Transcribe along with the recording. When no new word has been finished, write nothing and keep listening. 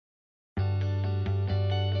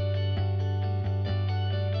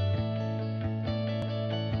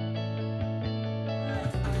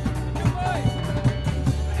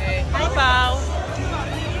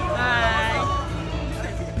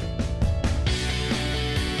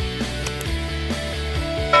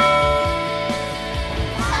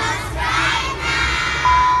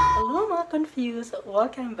Fuse,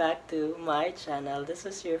 welcome back to my channel. This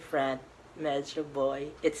is your friend Medyo Boi.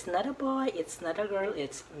 It's not a boy, it's not a girl,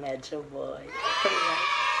 it's Medyo Boi.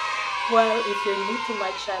 Well, if you're new to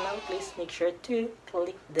my channel, please make sure to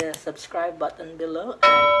click the subscribe button below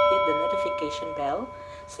and hit the notification bell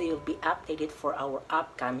so you'll be updated for our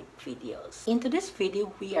upcoming videos. In today's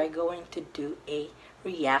video, we are going to do a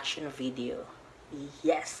reaction video.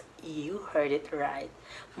 Yes, you heard it right.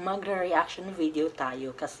 Magre-reaction video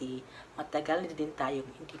tayo kasi matagal na din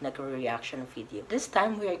tayong hindi nag-reaction video. This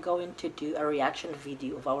time, we are going to do a reaction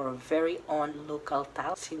video of our very own local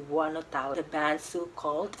talent, Cebuano talent, the band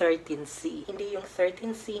so-called 13C. Hindi yung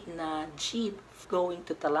 13C na jeep going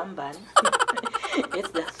to Talamban.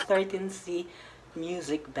 It's the 13C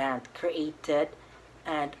music band created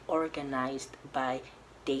and organized by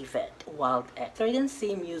David Wild X.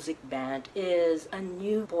 13C Music Band is a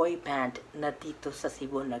new boy band na dito sa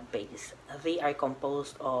Cebu nag-base. They are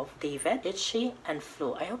composed of David, Itchy, and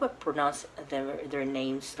Flo. I hope I pronounced their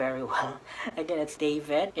names very well. Again, it's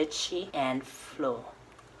David, Itchy, and Flo.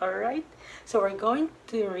 Alright, so we're going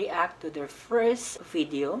to react to their first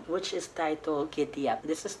video, which is titled Giddyup.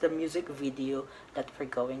 This is the music video that we're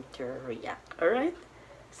going to react. Alright,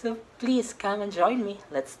 so please come and join me.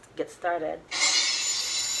 Let's get started.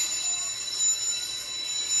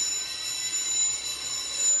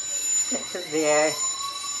 There.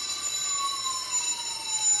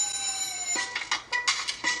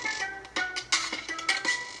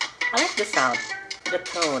 I like the sound, the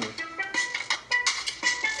tone.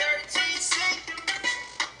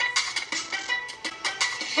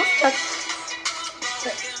 What's that?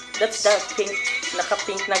 That's that pink,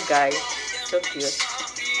 naka-pink na guy. So cute.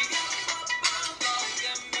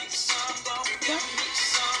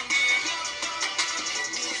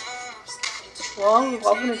 Wow,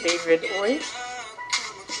 love na David, oy.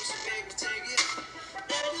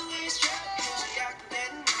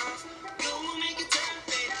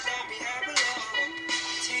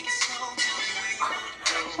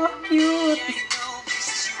 How cute.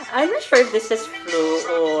 I'm not sure if this is Flo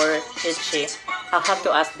or Itchy. I'll have to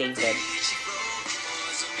ask David.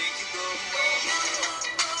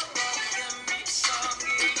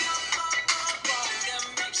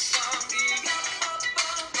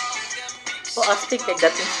 Oh, astig like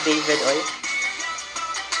that is David, oy.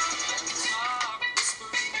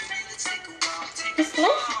 It's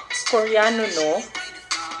like Koreano, no?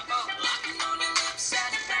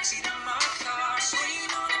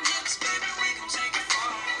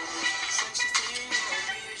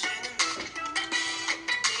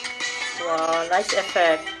 Wow, nice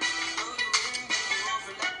effect.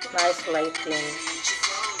 Nice lighting.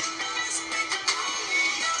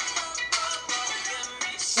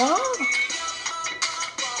 Wow.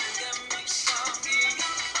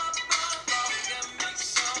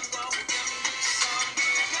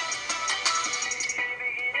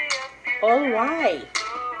 All white.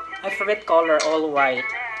 My favorite color, all white.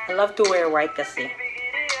 I love to wear white kasi.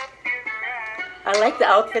 I like the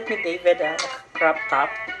outfit ni David, crop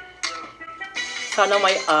top. Sana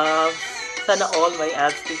may abs. Sana all may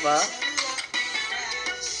abs, diba?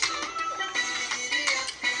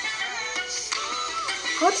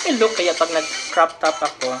 How do I look kaya pag nag-crop top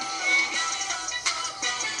ako?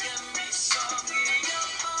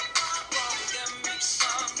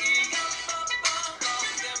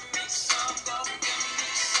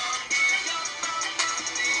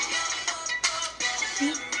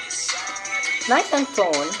 Nice ang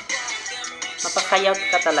tone. Mapakayaw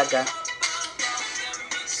ka talaga.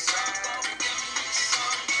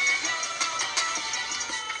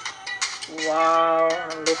 Wow,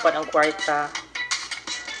 ang lupad ang kwarta.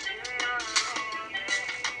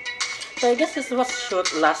 So I guess this was shoot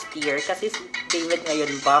last year kasi David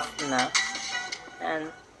ngayon buff na.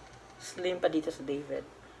 And slim pa dito sa David.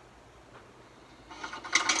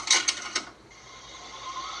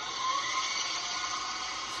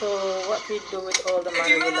 So, what we do with all the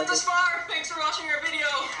money we love it. Thanks for watching our video!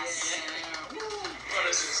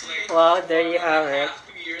 Yes. Wow, there you have it.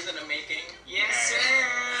 2 years in the making. Yes, sir!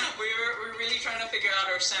 We're really trying to figure out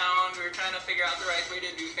our sound, we were trying to figure out the right way to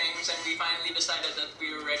do things, and we finally decided that we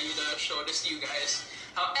were ready to show this to you guys.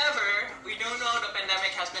 However, we do know the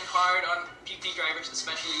pandemic has been hard on jeepney drivers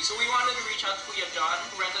especially, so we wanted to reach out to Kuya John,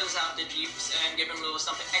 who rented us out the jeeps, and give him a little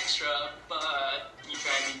something extra, but you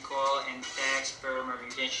try to call and text per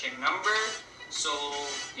retention number. So,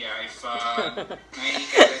 yeah, if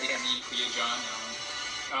nainig ka ni Kuya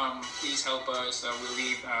John, please help us. We'll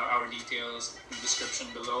leave our details in the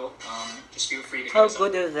description below. Just feel free to How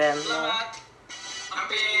good of them. Salamat!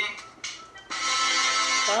 Amping!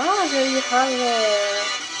 Ah, there you have it.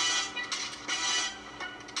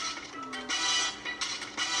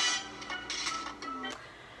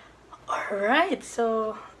 Alright,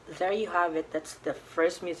 so there you have it. That's the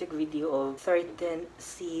first music video of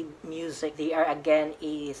 13C Music. They are again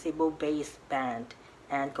a Cebu-based band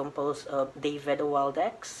and composed of David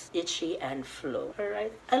Waldex, Itchy, and Flo.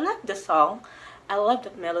 Alright, I love the song. I love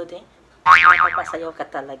the melody. Mapapasayaw ka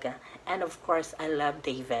talaga. And of course, I love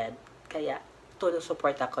David. Kaya, todo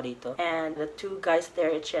support ako dito. And the two guys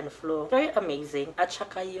there, Itchy and Flo, very amazing. At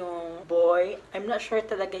saka yung boy, I'm not sure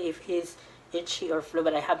talaga if he's Itchy or Flo,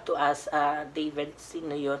 but I have to ask David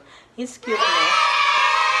sino yun. He's cute, no?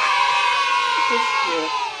 He's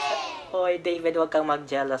cute. Oy, David, wag kang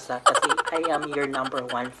mag-jealous kasi I am your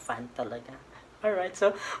 #1 fan talaga. Alright,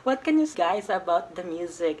 so what can you guys about the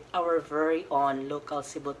music, our very own local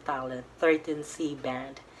Cebu talent, 13C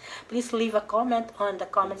band? Please leave a comment on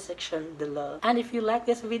the comment section below. And if you like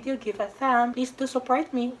this video, give a thumb. Please do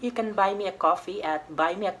support me. You can buy me a coffee at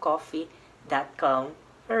buymeacoffee.com.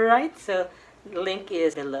 Alright, so the link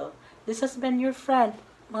is below. This has been your friend,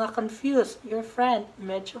 mga confused, your friend,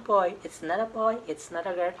 Medyo Boi. It's not a boy, it's not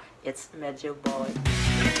a girl, it's Medyo Boi.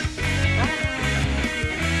 Bye!